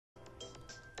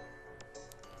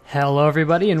Hello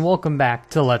everybody and welcome back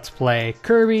to Let's Play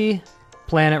Kirby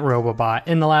Planet Robobot.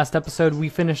 In the last episode we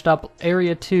finished up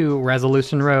Area 2,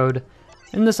 Resolution Road.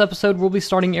 In this episode we'll be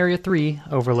starting Area 3,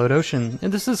 Overload Ocean.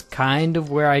 And this is kind of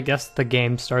where I guess the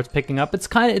game starts picking up.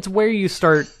 It's where you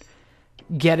start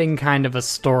getting kind of a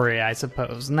story, I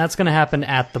suppose. And that's gonna happen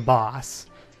at the boss.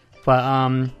 But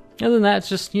other than that, it's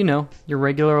just, you know, your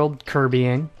regular old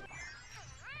Kirbying.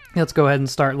 Let's go ahead and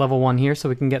start level 1 here so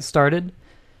we can get started.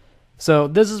 So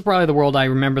this is probably the world I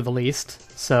remember the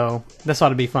least, so this ought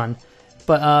to be fun.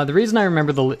 But the reason I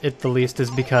remember it the least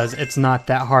is because it's not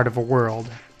that hard of a world.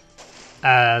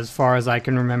 As far as I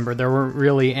can remember, there weren't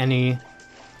really any...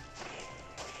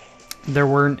 There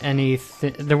wasn't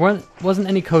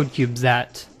any code cubes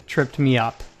that tripped me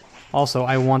up. Also,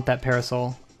 I want that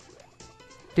parasol.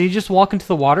 Did he just walk into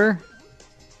the water?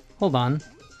 Hold on.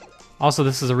 Also,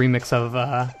 this is a remix of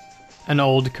an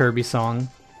old Kirby song.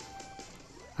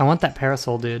 I want that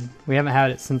parasol, dude. We haven't had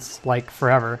it since, like,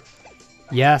 forever.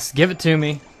 Yes, give it to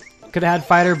me. Could have had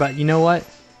fighter, but you know what?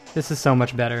 This is so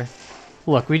much better.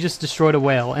 Look, we just destroyed a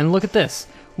whale, and look at this.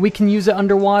 We can use it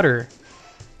underwater.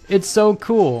 It's so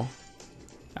cool.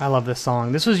 I love this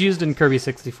song. This was used in Kirby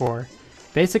 64.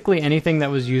 Basically, anything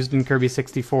that was used in Kirby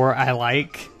 64, I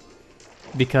like.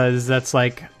 Because that's,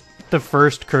 like, the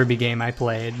first Kirby game I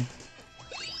played.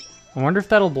 I wonder if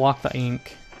that'll block the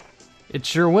ink. It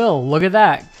sure will. Look at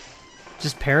that.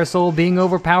 Just Parasol being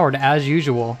overpowered as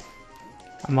usual.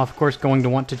 I'm of course going to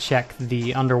want to check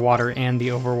the underwater and the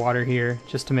overwater here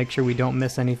just to make sure we don't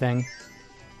miss anything.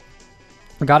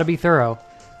 Gotta be thorough.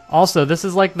 Also, this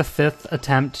is like the 5th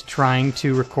attempt trying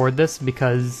to record this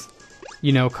because,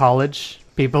 you know, college.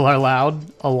 People are loud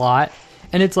a lot.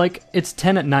 And it's like, it's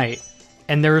 10 at night.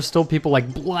 And there are still people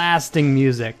like blasting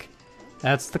music.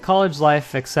 That's the college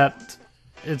life, except...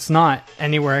 it's not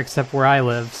anywhere except where I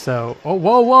live, so... Oh,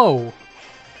 whoa, whoa!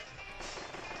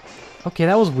 Okay,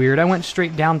 that was weird. I went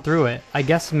straight down through it. I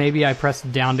guess maybe I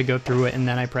pressed down to go through it and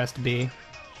then I pressed B.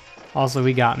 Also,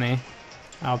 he got me.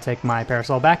 I'll take my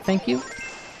parasol back, thank you.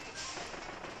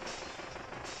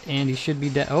 And he should be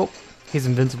dead. Oh, he's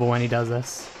invincible when he does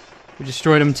this. We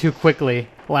destroyed him too quickly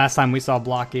last time we saw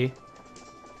Blocky.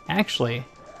 Actually,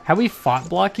 have we fought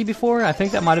Blocky before? I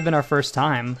think that might have been our first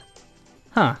time.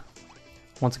 Huh.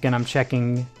 Once again, I'm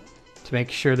checking to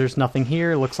make sure there's nothing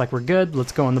here. Looks like we're good.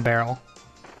 Let's go in the barrel.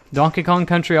 Donkey Kong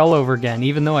Country all over again,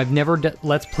 even though I've never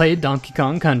Let's Played Donkey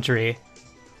Kong Country.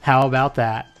 How about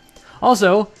that?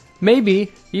 Also,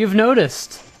 maybe you've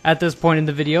noticed at this point in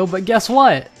the video, but guess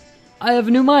what? I have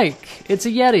a new mic. It's a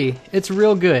Yeti. It's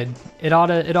real good. It ought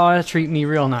to treat me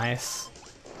real nice.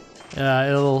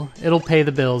 It'll pay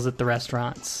the bills at the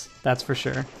restaurants. That's for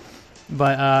sure.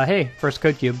 But hey, first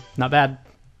code cube, not bad.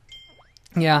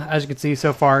 Yeah, as you can see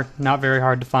so far, not very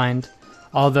hard to find.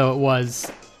 Although it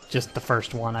was just the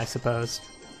first one, I suppose.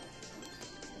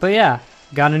 But yeah,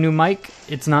 got a new mic.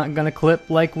 It's not gonna clip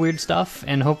like weird stuff,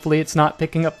 and hopefully it's not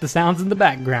picking up the sounds in the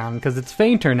background, because it's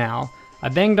fainter now. I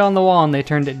banged on the wall and they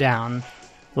turned it down,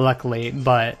 luckily,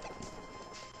 but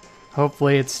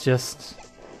hopefully it's just...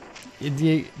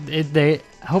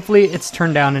 hopefully it's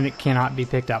turned down and it cannot be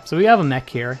picked up. So we have a mech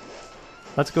here.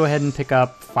 Let's go ahead and pick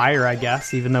up fire, I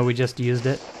guess, even though we just used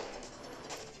it.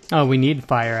 Oh, we need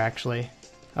fire, actually.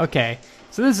 Okay,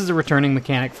 so this is a returning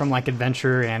mechanic from, like,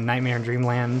 Adventure and Nightmare in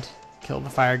Dreamland. Kill the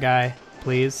fire guy,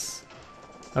 please.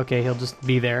 Okay, he'll just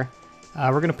be there.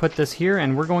 We're going to put this here,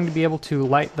 and we're going to be able to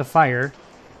light the fire.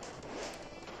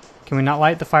 Can we not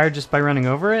light the fire just by running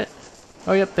over it?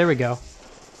 Oh, yep, there we go.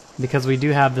 Because we do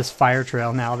have this fire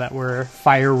trail now that we're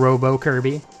Fire Robo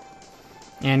Kirby.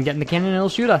 And get in the cannon and it'll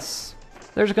shoot us.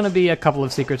 There's going to be a couple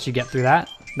of secrets you get through that.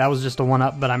 That was just a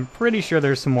 1-up, but I'm pretty sure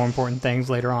there's some more important things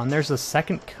later on. There's a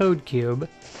second code cube.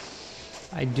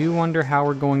 I do wonder how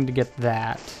we're going to get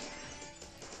that.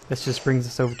 This just brings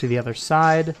us over to the other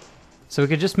side. So we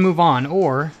could just move on,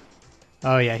 or...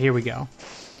 oh yeah, here we go.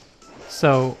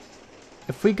 So,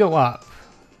 if we go up...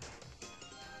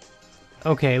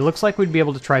 okay, looks like we'd be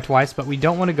able to try twice, but we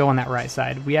don't want to go on that right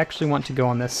side. We actually want to go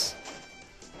on this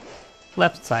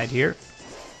left side here.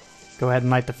 Go ahead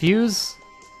and light the fuse.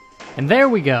 And there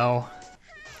we go.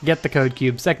 Get the code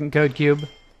cube, second code cube. And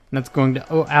that's going to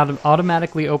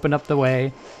automatically open up the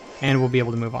way, and we'll be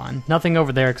able to move on. Nothing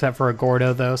over there except for a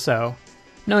Gordo, though, so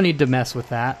no need to mess with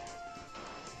that.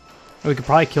 We could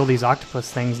probably kill these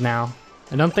octopus things now.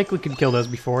 I don't think we could kill those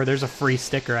before. There's a free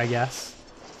sticker, I guess.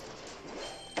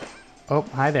 Oh,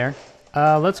 hi there.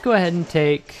 Let's go ahead and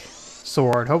take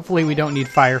sword. Hopefully we don't need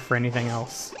fire for anything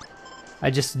else.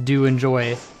 I just do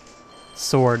enjoy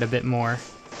sword a bit more.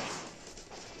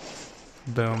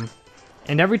 Boom.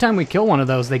 And every time we kill one of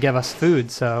those, they give us food,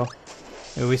 so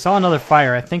Ooh, we saw another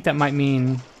fire. I think that might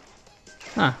mean...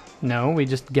 Huh. No, we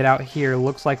just get out here.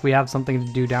 Looks like we have something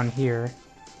to do down here.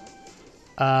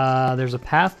 There's a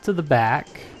path to the back.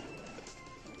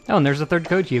 Oh, and there's a third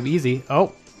code cube. Easy.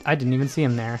 Oh, I didn't even see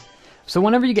him there. So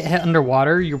whenever you get hit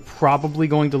underwater, you're probably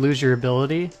going to lose your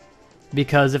ability.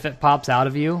 Because if it pops out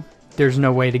of you, there's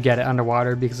no way to get it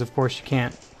underwater because of course you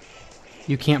can't.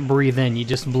 You can't breathe in, you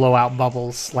just blow out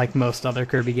bubbles like most other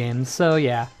Kirby games. So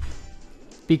yeah,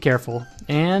 be careful.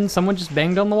 And someone just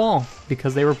banged on the wall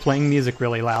because they were playing music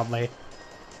really loudly.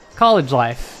 College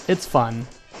life, it's fun.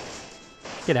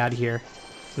 Get out of here.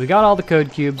 So we got all the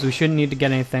code cubes, we shouldn't need to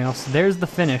get anything else. There's the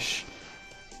finish.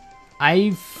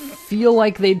 I feel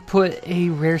like they'd put a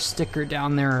rare sticker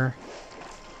down there,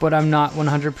 but I'm not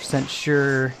 100%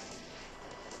 sure.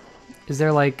 Is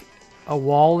there like a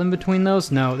wall in between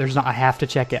those? No, there's not. I have to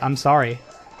check it. I'm sorry.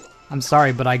 I'm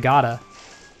sorry, but I gotta.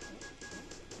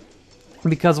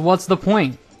 Because what's the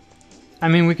point? I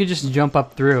mean, we could just jump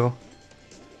up through.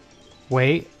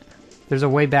 Wait, there's a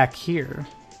way back here.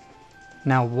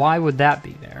 Now, why would that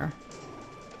be there?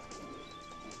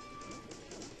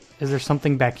 Is there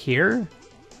something back here?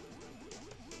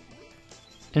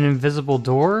 An invisible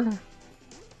door?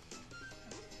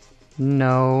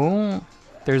 No.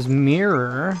 There's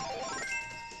mirror.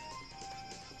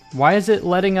 Why is it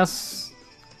letting us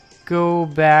go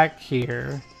back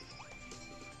here?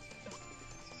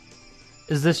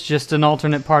 Is this just an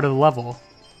alternate part of the level?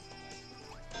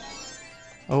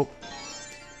 Oh.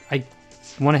 I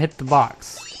want to hit the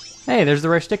box. Hey, there's the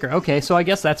rare sticker. Okay, so I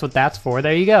guess that's what that's for.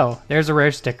 There you go. There's a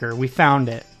rare sticker. We found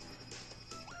it.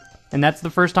 And that's the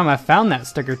first time I've found that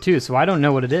sticker too, so I don't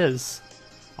know what it is.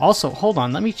 Also, hold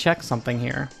on, let me check something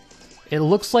here. It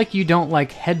looks like you don't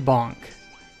like head bonk.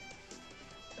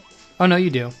 Oh no, you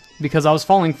do. Because I was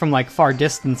falling from like far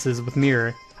distances with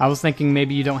mirror. I was thinking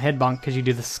maybe you don't head bonk because you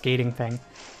do the skating thing.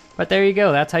 But there you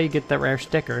go, that's how you get that rare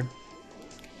sticker.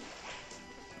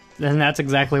 And that's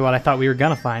exactly what I thought we were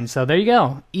gonna find, so there you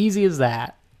go. Easy as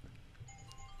that.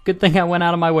 Good thing I went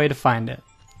out of my way to find it.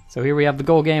 So here we have the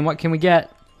goal game. What can we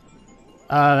get?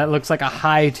 That looks like a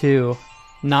high 2.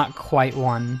 Not quite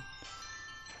 1.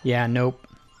 Yeah, nope.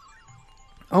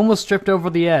 Almost stripped over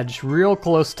the edge. Real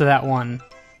close to that 1.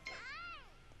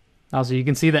 Also, you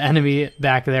can see the enemy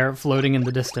back there floating in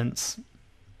the distance.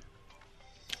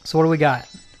 So what do we got?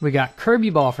 We got Kirby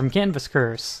Ball from Canvas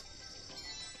Curse.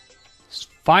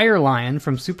 Fire Lion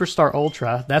from Superstar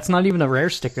Ultra. That's not even a rare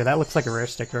sticker. That looks like a rare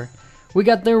sticker. We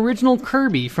got the original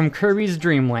Kirby from Kirby's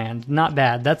Dream Land. Not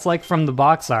bad. That's like from the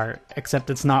box art, except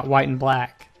it's not white and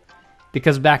black.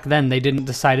 Because back then they didn't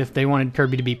decide if they wanted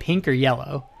Kirby to be pink or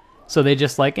yellow. So they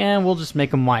just like, we'll just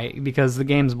make him white because the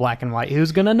game's black and white.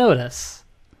 Who's gonna notice?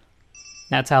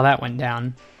 That's how that went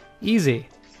down. Easy.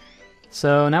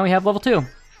 So now we have level 2.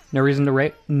 No reason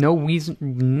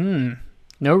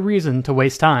to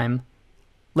waste time.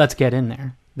 Let's get in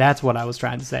there. That's what I was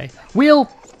trying to say.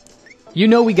 Wheel! You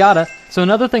know we gotta. So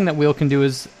another thing that Wheel can do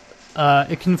is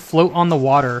it can float on the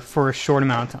water for a short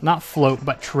amount of time. Not float,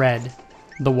 but tread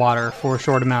the water for a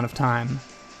short amount of time.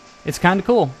 It's kind of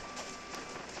cool.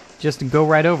 Just go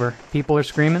right over. People are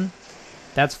screaming.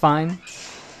 That's fine.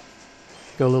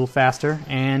 Go a little faster.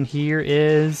 And here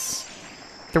is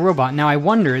the robot. Now I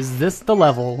wonder, is this the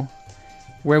level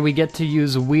where we get to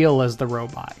use Wheel as the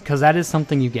robot? Because that is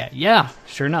something you get. Yeah,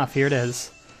 sure enough, here it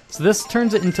is. So this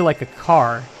turns it into like a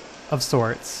car of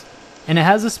sorts. And it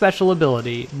has a special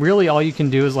ability. Really all you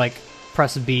can do is like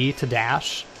press B to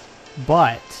dash.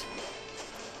 But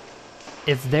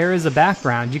if there is a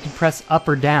background, you can press up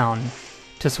or down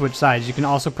to switch sides. You can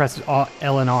also press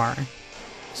L and R.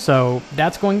 So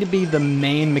that's going to be the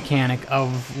main mechanic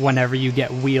of whenever you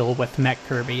get Wheel with Mech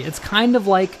Kirby. It's kind of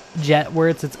like Jet, where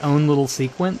it's its own little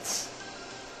sequence,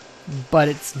 but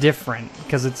it's different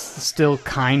because it's still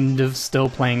still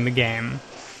playing the game.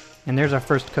 And there's our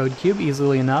first code cube,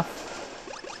 easily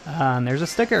enough. And there's a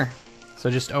sticker.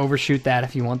 So just overshoot that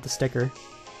if you want the sticker.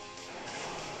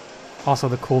 Also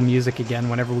the cool music again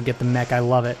whenever we get the mech, I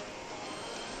love it.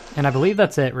 And I believe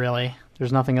that's it, really.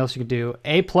 There's nothing else you can do.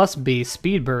 A plus B,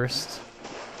 speed burst.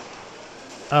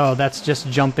 Oh, that's just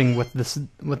jumping with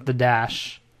the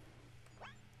dash.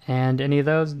 And any of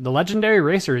those? The legendary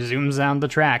racer zooms down the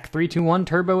track. 3, 2, 1,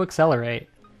 turbo accelerate.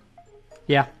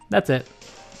 Yeah, that's it.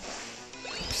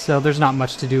 So there's not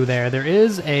much to do there. There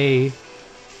is a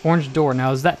orange door.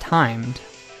 Now, is that timed?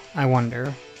 I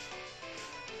wonder.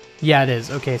 Yeah, it is.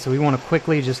 Okay, so we want to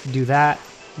quickly just do that.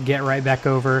 Get right back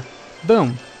over.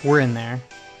 Boom. We're in there.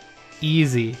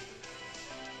 Easy.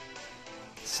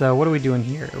 So what are we doing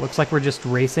here? It looks like we're just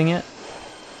racing it.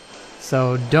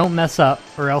 So don't mess up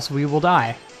or else we will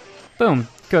die. Boom,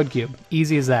 code cube.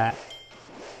 Easy as that.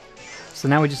 So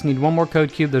now we just need one more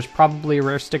code cube. There's probably a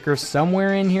rare sticker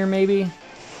somewhere in here, maybe.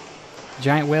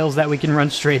 Giant whales that we can run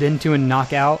straight into and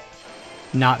knock out.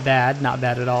 Not bad, not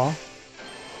bad at all.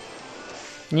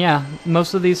 Yeah,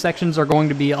 most of these sections are going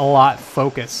to be a lot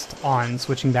focused on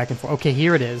switching back and forth. Okay,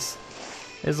 here it is.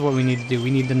 This is what we need to do. We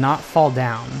need to not fall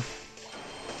down.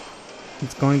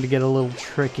 It's going to get a little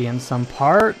tricky in some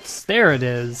parts. There it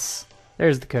is.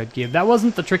 There's the code cube. That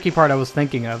wasn't the tricky part I was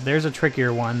thinking of. There's a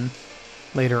trickier one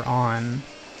later on.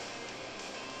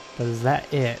 But is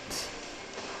that it?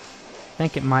 I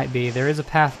think it might be. There is a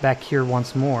path back here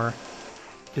once more.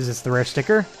 Is this the rare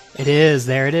sticker? It is.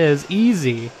 There it is.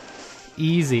 Easy.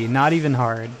 Easy. Not even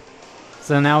hard.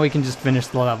 So now we can just finish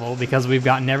the level because we've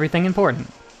gotten everything important.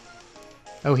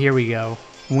 Oh, here we go.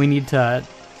 We need to...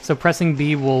 So pressing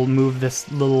B will move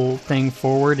this little thing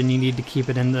forward, and you need to keep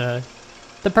it in the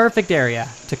perfect area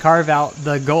to carve out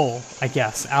the goal, I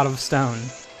guess, out of stone.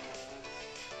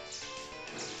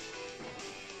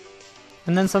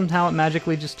 And then somehow it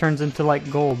magically just turns into,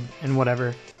 like, gold and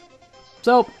whatever.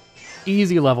 So,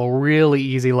 easy level, really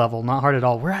easy level, not hard at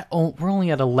all. We're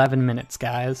only at 11 minutes,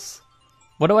 guys.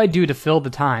 What do I do to fill the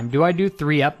time? Do I do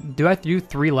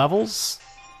three levels?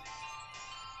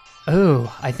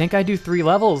 Oh, I think I do 3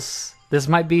 levels. This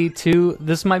might be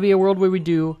a world where we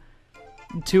do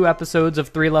 2 episodes of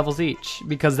 3 levels each,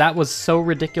 because that was so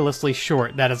ridiculously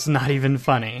short that it's not even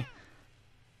funny.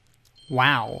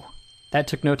 Wow. That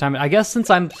took no time. I guess since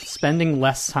I'm spending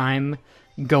less time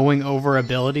going over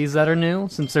abilities that are new,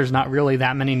 since there's not really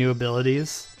that many new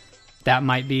abilities, that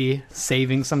might be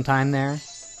saving some time there.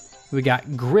 We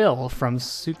got Grill from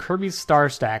Kirby's Star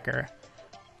Stacker.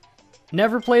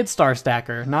 Never played Star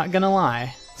Stacker, not gonna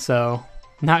lie. So,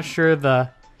 not sure of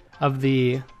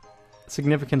the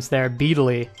significance there.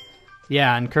 Beetly.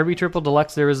 Yeah, in Kirby Triple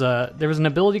Deluxe there was an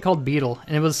ability called Beetle,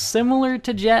 and it was similar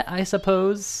to Jet, I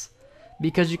suppose,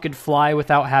 because you could fly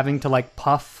without having to like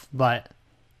puff, but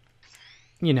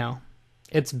you know,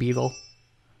 it's Beetle.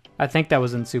 I think that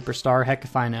was in Superstar, heck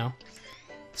if I know.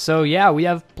 So yeah, we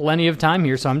have plenty of time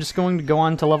here, so I'm just going to go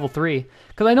on to level 3.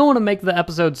 Because I don't want to make the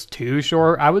episodes too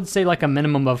short. I would say like a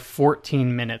minimum of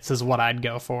 14 minutes is what I'd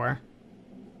go for.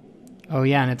 Oh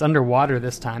yeah, and it's underwater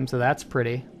this time, so that's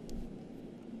pretty.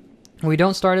 We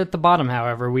don't start at the bottom,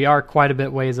 however. We are quite a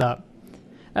bit ways up.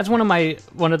 That's one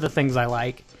of the things I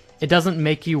like. It doesn't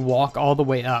make you walk all the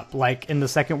way up. Like in the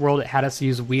second world, it had us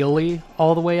use wheelie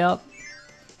all the way up.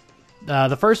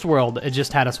 The first world, it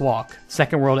just had us walk.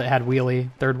 Second world, it had wheelie.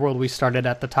 Third world, we started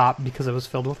at the top because it was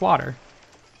filled with water.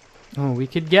 Oh, we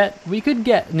could get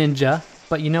ninja,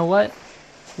 but you know what?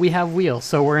 We have wheels,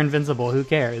 so we're invincible. Who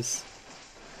cares?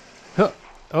 Huh.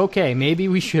 Okay, maybe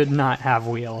we should not have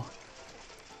wheel.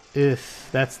 Ugh,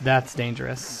 that's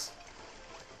dangerous.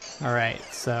 All right,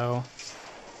 so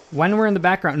when we're in the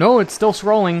background, no, it's still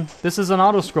scrolling. This is an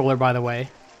auto scroller, by the way.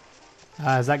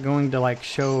 Is that going to like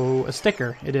show a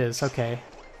sticker? It is, okay.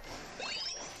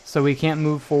 So we can't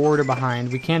move forward or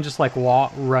behind. We can't just like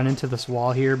run into this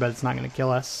wall here, but it's not going to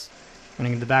kill us.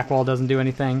 Running into the back wall doesn't do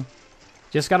anything.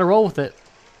 Just got to roll with it.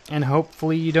 And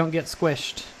hopefully you don't get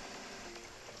squished.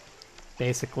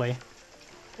 Basically.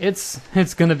 It's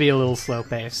going to be a little slow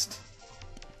paced.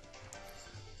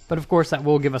 But of course that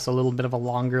will give us a little bit of a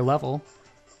longer level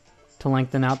to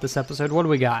lengthen out this episode. What do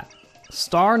we got?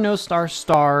 Star, no star,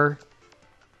 star.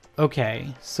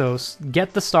 Okay, so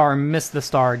get the star, miss the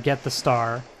star, get the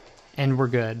star, and we're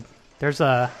good. There's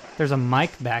a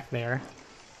mic back there.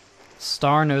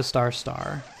 Star, no star,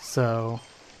 star. So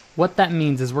what that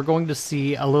means is we're going to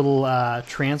see a little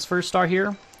transfer star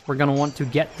here. We're going to want to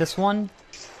get this one.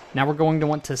 Now we're going to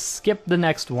want to skip the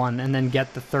next one and then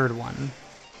get the third one.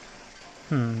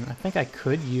 I think I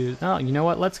could use... Oh, you know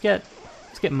what? Let's get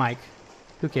Mike.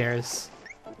 Who cares?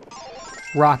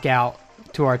 Rock out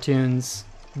to our tunes.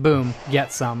 Boom,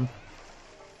 get some.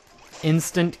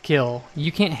 Instant kill.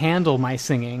 You can't handle my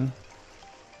singing.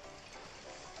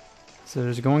 So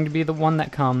there's going to be the one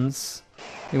that comes.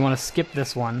 We want to skip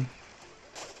this one.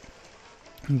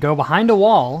 And go behind a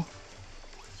wall.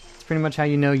 It's pretty much how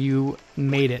you know you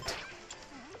made it.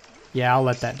 Yeah, I'll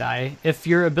let that die. If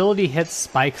your ability hits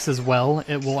spikes as well,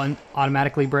 it will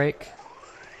automatically break.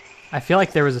 I feel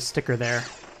like there was a sticker there.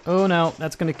 Oh no,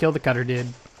 that's going to kill the cutter dude.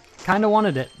 Kinda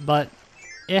wanted it, but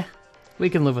we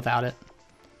can live without it.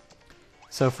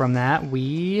 So from that,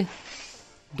 we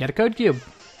get a code cube.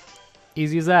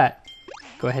 Easy as that.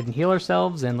 Go ahead and heal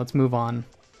ourselves, and let's move on.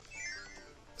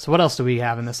 So what else do we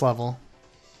have in this level?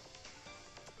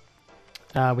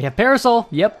 We have Parasol.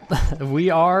 Yep, we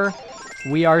are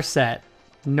set.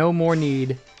 No more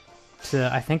need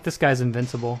to... I think this guy's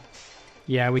invincible.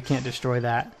 Yeah, we can't destroy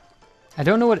that. I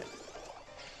don't know what...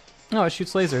 No, it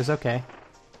shoots lasers, okay.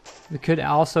 We could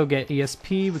also get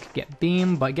ESP, we could get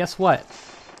beam, but guess what?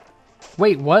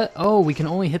 Wait, what? Oh, we can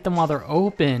only hit them while they're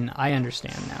open. I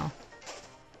understand now.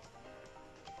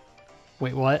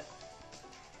 Wait, what?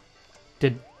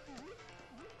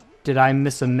 Did I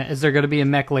miss a mech? Is there going to be a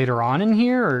mech later on in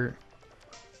here, or...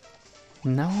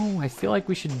 No, I feel like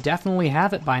we should definitely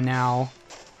have it by now.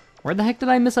 Where the heck did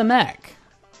I miss a mech?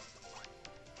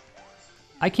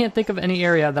 I can't think of any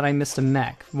area that I missed a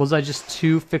mech. Was I just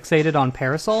too fixated on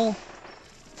Parasol?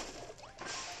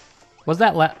 Was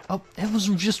that oh, it was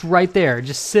just right there,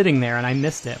 just sitting there, and I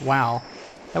missed it. Wow.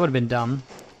 That would have been dumb.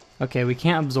 Okay, we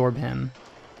can't absorb him.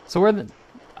 So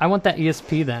I want that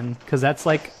ESP then, because that's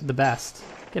like the best.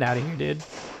 Get out of here, dude.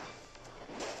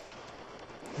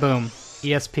 Boom.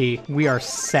 ESP. We are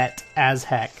set as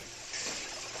heck.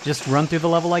 Just run through the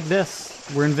level like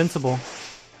this. We're invincible.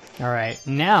 Alright,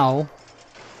 now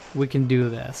we can do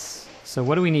this. So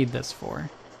what do we need this for?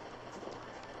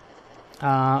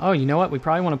 Oh, you know what? We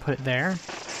probably want to put it there.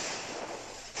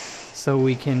 So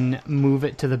we can move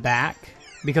it to the back.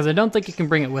 Because I don't think you can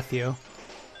bring it with you.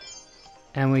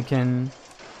 And we can...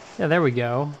 Yeah, there we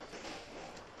go.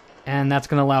 And that's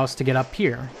going to allow us to get up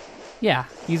here. Yeah,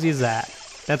 easy as that.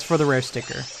 That's for the rare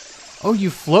sticker. Oh,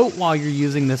 you float while you're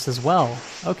using this as well.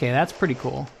 Okay, that's pretty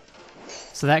cool.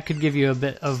 So that could give you a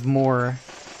bit of more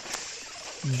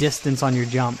distance on your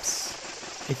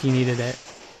jumps if you needed it.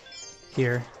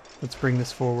 Here, let's bring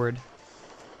this forward.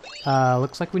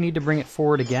 Looks like we need to bring it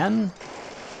forward again.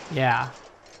 Yeah.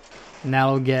 And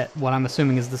that'll get what I'm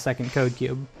assuming is the second code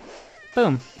cube.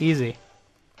 Boom, easy.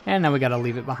 And now we gotta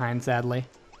leave it behind, sadly.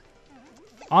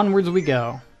 Onwards we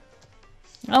go.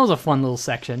 That was a fun little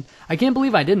section. I can't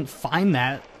believe I didn't find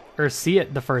that or see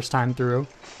it the first time through.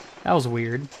 That was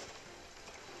weird.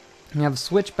 We have a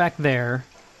switch back there.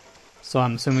 So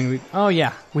I'm assuming we... Oh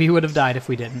yeah, we would have died if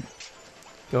we didn't.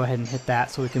 Go ahead and hit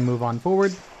that so we can move on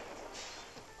forward.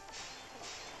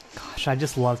 Gosh, I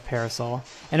just love Parasol.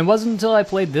 And it wasn't until I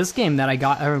played this game that I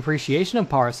got an appreciation of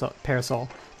Parasol.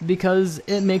 Because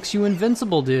it makes you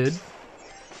invincible, dude.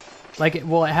 Like,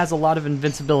 well, it has a lot of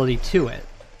invincibility to it.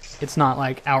 It's not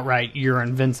like outright, you're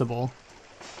invincible.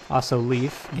 Also,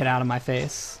 Leaf, get out of my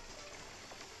face.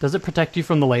 Does it protect you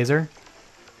from the laser?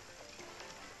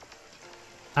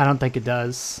 I don't think it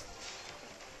does.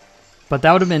 But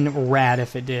that would have been rad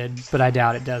if it did, but I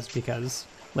doubt it does because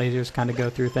lasers kind of go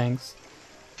through things.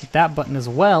 Hit that button as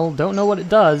well. Don't know what it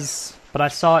does, but I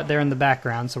saw it there in the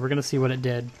background, so we're going to see what it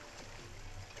did.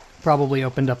 Probably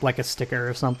opened up like a sticker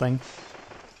or something.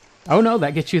 Oh no,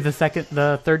 that gets you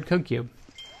the third code cube.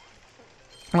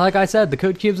 Like I said, the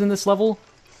code cubes in this level,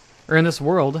 or in this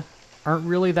world, aren't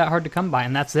really that hard to come by,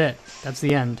 and that's it. That's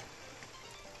the end.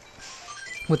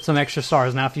 With some extra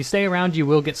stars. Now, if you stay around, you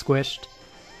will get squished.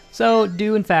 So,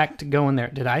 do in fact go in there.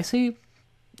 Did I see?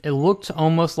 It looked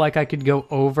almost like I could go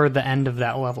over the end of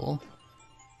that level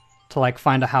to, like,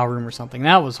 find a how room or something.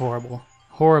 That was horrible.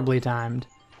 Horribly timed.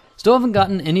 Still haven't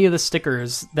gotten any of the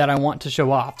stickers that I want to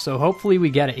show off, so hopefully we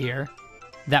get it here.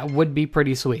 That would be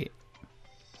pretty sweet.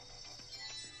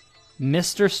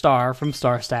 Mr. Star from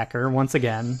Star Stacker, once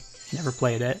again. Never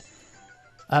played it.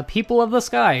 People of the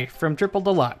Sky from Triple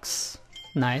Deluxe.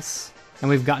 Nice. And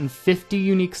we've gotten 50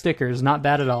 unique stickers, not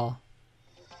bad at all.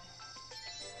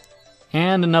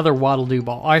 And another Waddle Doo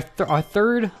ball. Our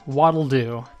third Waddle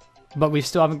Doo. But we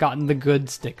still haven't gotten the good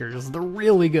stickers, the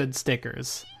really good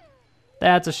stickers.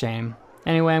 That's a shame.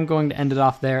 Anyway, I'm going to end it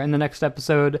off there. In the next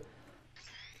episode,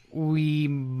 we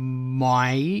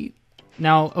might...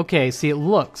 Now, okay, see, it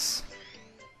looks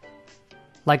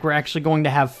like we're actually going to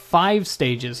have 5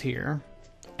 stages here,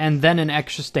 and then an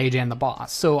extra stage and the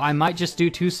boss. So I might just do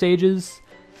 2 stages.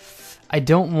 I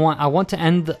want to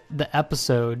end the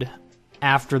episode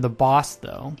after the boss,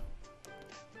 though.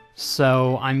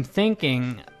 So I'm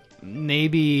thinking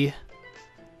maybe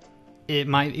it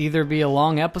might either be a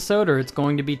long episode or it's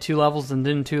going to be 2 levels and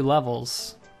then 2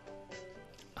 levels.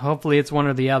 Hopefully it's one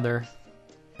or the other.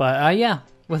 But yeah,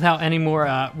 without any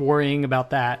more worrying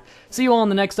about that. See you all in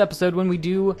the next episode when we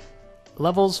do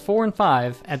levels 4 and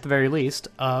 5, at the very least,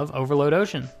 of Overload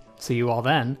Ocean. See you all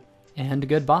then, and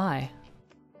goodbye.